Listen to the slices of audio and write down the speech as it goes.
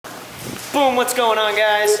Boom, what's going on,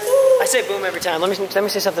 guys? I say boom every time. Let me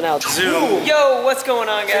say something else. Zoom. Yo, what's going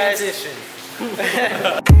on, guys? Transition.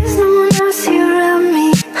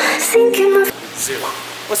 Zoom.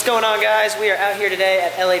 What's going on, guys? We are out here today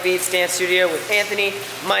at LA Beats Dance Studio with Anthony,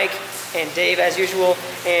 Mike, and Dave as usual.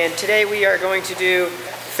 And today we are going to do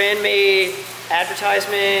fan-made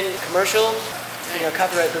advertisement commercial. You know,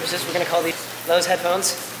 copyright purposes, we're gonna call these Lowe's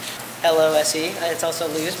headphones. L-O-S-E. It's also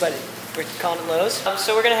Lowe's, but we're calling it Lowe's.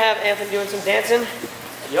 So we're gonna have Anthony doing some dancing.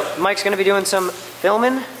 Yep. Mike's gonna be doing some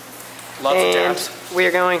filming. Lots of jabs. We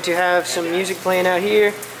are going to have some music playing out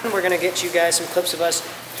here. We're gonna get you guys some clips of us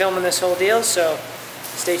filming this whole deal. So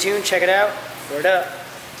stay tuned, check it out. Word up.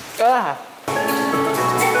 Ah.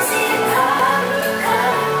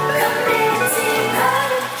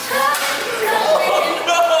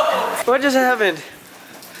 Oh, no. What just happened?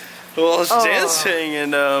 Well, I was dancing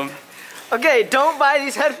and Okay, don't buy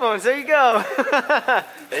these headphones. There you go.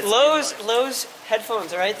 Lowe's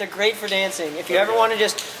headphones, all right? They're great for dancing. If you ever want to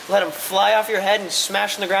just let them fly off your head and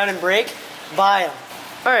smash on the ground and break, buy them.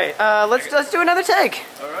 All right, let's do another take.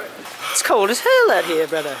 All right. It's cold as hell out here,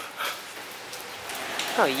 brother.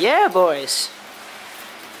 Oh yeah, boys.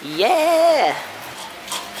 Yeah.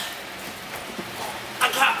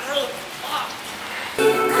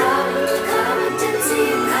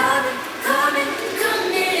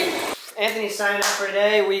 Anthony's signing up for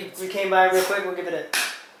today. We came by real quick. We'll give it a.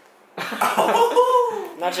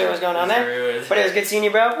 Not sure what's going on there, but it was good seeing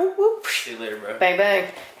you, bro. Whoop, whoop. See you later, bro. Bang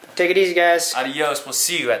bang. Take it easy, guys. Adios. We'll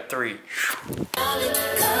see you at 3.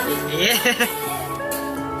 Yeah.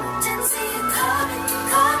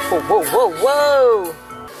 Whoa, whoa, whoa, whoa.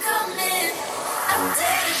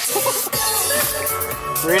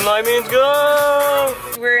 Green light means go!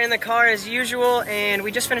 We're in the car as usual, and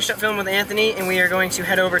we just finished up filming with Anthony, and we are going to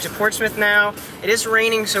head over to Portsmouth now. It is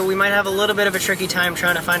raining, so we might have a little bit of a tricky time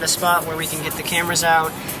trying to find a spot where we can get the cameras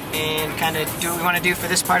out and kind of do what we want to do for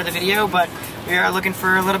this part of the video, but we are looking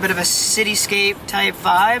for a little bit of a cityscape type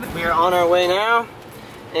vibe. We are on our way now,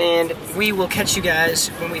 and we will catch you guys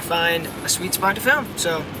when we find a sweet spot to film,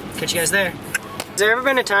 so catch you guys there. Has there ever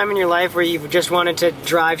been a time in your life where you've just wanted to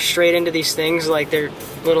drive straight into these things, like they're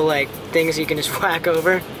little like things you can just whack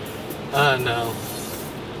over? No.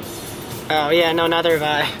 Oh yeah, no, neither have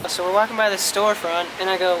I. So we're walking by the storefront, and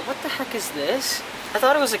I go, what the heck is this? I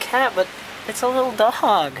thought it was a cat, but it's a little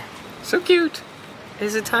dog. So cute.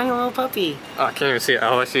 It's a tiny little puppy. Oh, I can't even see it.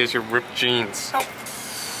 All I see is your ripped jeans. Oh.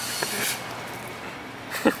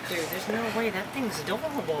 Dude, there's no way. That thing's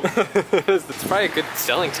adorable. It's probably a good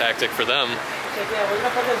selling tactic for them. Like, yeah, we're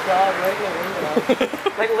gonna put this dog right in the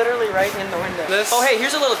window. Like, literally right in the window. Oh, hey,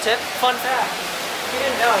 here's a little tip. Fun fact. If you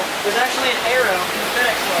didn't know, there's actually an arrow in the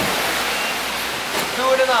FedEx logo. Who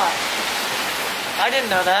would have thought? I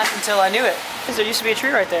didn't know that until I knew it. Because there used to be a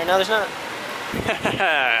tree right there. Now there's not.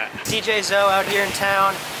 DJ Zoe out here in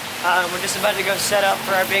town. We're just about to go set up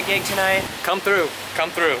for our big gig tonight. Come through. Come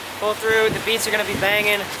through. Pull through. The beats are going to be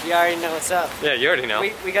banging. You already know what's up. Yeah, you already know.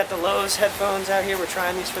 We got the Lowe's headphones out here. We're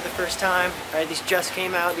trying these for the first time. All right, these just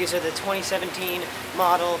came out. These are the 2017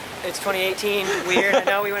 model. It's 2018. Weird. I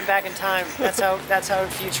know we went back in time. That's how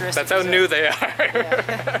futuristic. That's how new they are.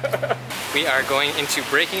 Yeah. We are going into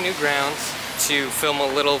breaking new grounds to film a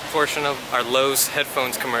little portion of our Lowe's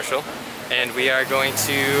headphones commercial. And we are going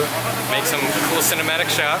to make some cool cinematic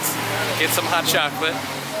shots, get some hot chocolate,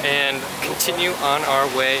 and continue on our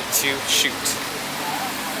way to shoot.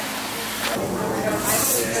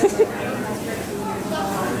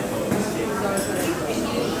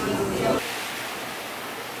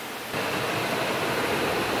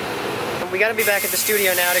 We gotta be back at the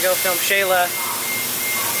studio now to go film Shayla.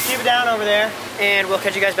 Keep it down over there, and we'll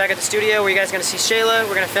catch you guys back at the studio where you guys are gonna see Shayla.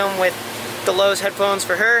 We're gonna film with the Lowe's headphones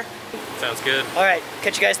for her. Sounds good. All right,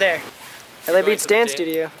 catch you guys there. LA Beats Dance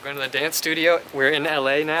Studio. We're going to the dance studio. We're in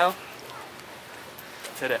LA now.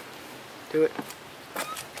 Let's hit it. Do it.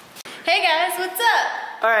 Hey guys, what's up?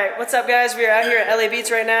 All right, what's up, guys? We are out here at LA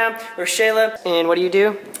Beats right now. We're Shayla, and what do you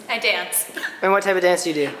do? I dance. And what type of dance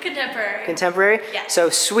do you do? Contemporary. Contemporary? Yeah.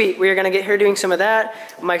 So sweet. We are gonna get her doing some of that.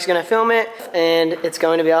 Mike's gonna film it, and it's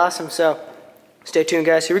going to be awesome. So stay tuned,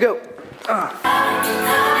 guys. Here we go.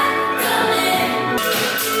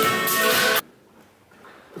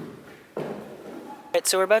 Alright,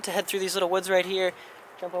 so we're about to head through these little woods right here,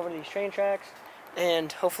 jump over to these train tracks, and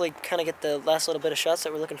hopefully kind of get the last little bit of shots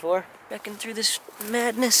that we're looking for. Wrecking through this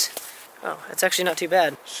madness. Oh, it's actually not too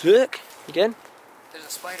bad. Sick. You good? There's a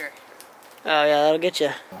spider. Oh yeah, that'll get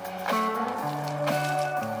you.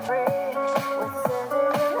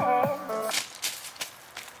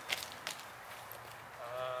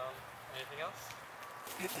 Anything else?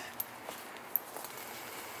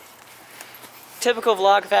 typical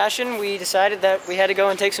vlog fashion, we decided that we had to go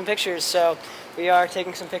and take some pictures. So we are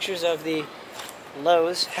taking some pictures of the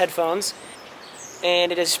Lowe's headphones,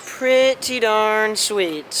 and it is pretty darn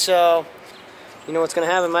sweet. So you know what's gonna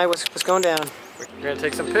happen, Mike? What's going down? We're gonna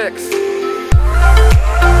take some pics.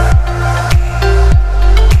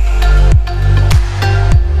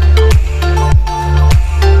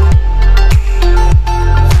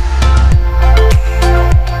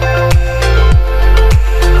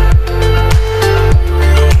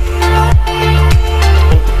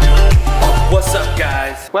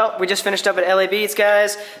 Well, we just finished up at LA Beats,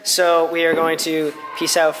 guys, so we are going to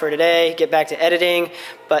peace out for today, get back to editing,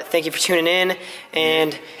 but thank you for tuning in,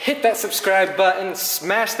 and hit that subscribe button,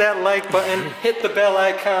 smash that like button, hit the bell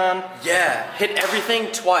icon. Yeah, hit everything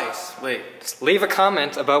twice. Wait. Leave a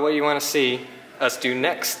comment about what you want to see us do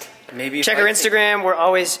next. Maybe check our Instagram. We're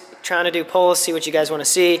always trying to do polls, see what you guys want to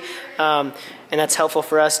see, and that's helpful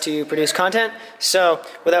for us to produce content. So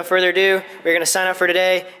without further ado, we're going to sign up for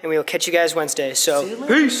today, and we will catch you guys Wednesday. So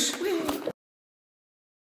peace. Didn't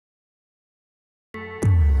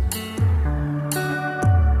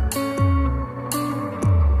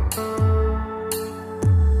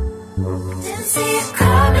see it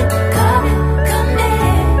coming, didn't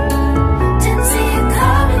see it coming, didn't see it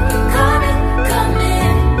coming,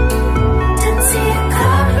 didn't see it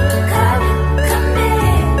coming.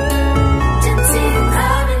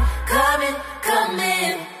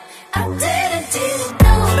 I didn't know. I didn't know. I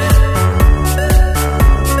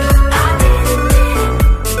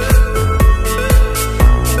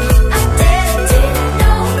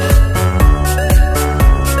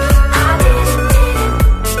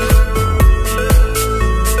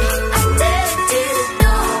didn't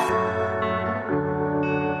know.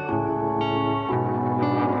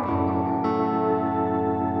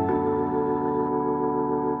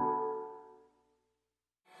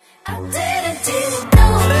 I didn't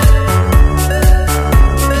know.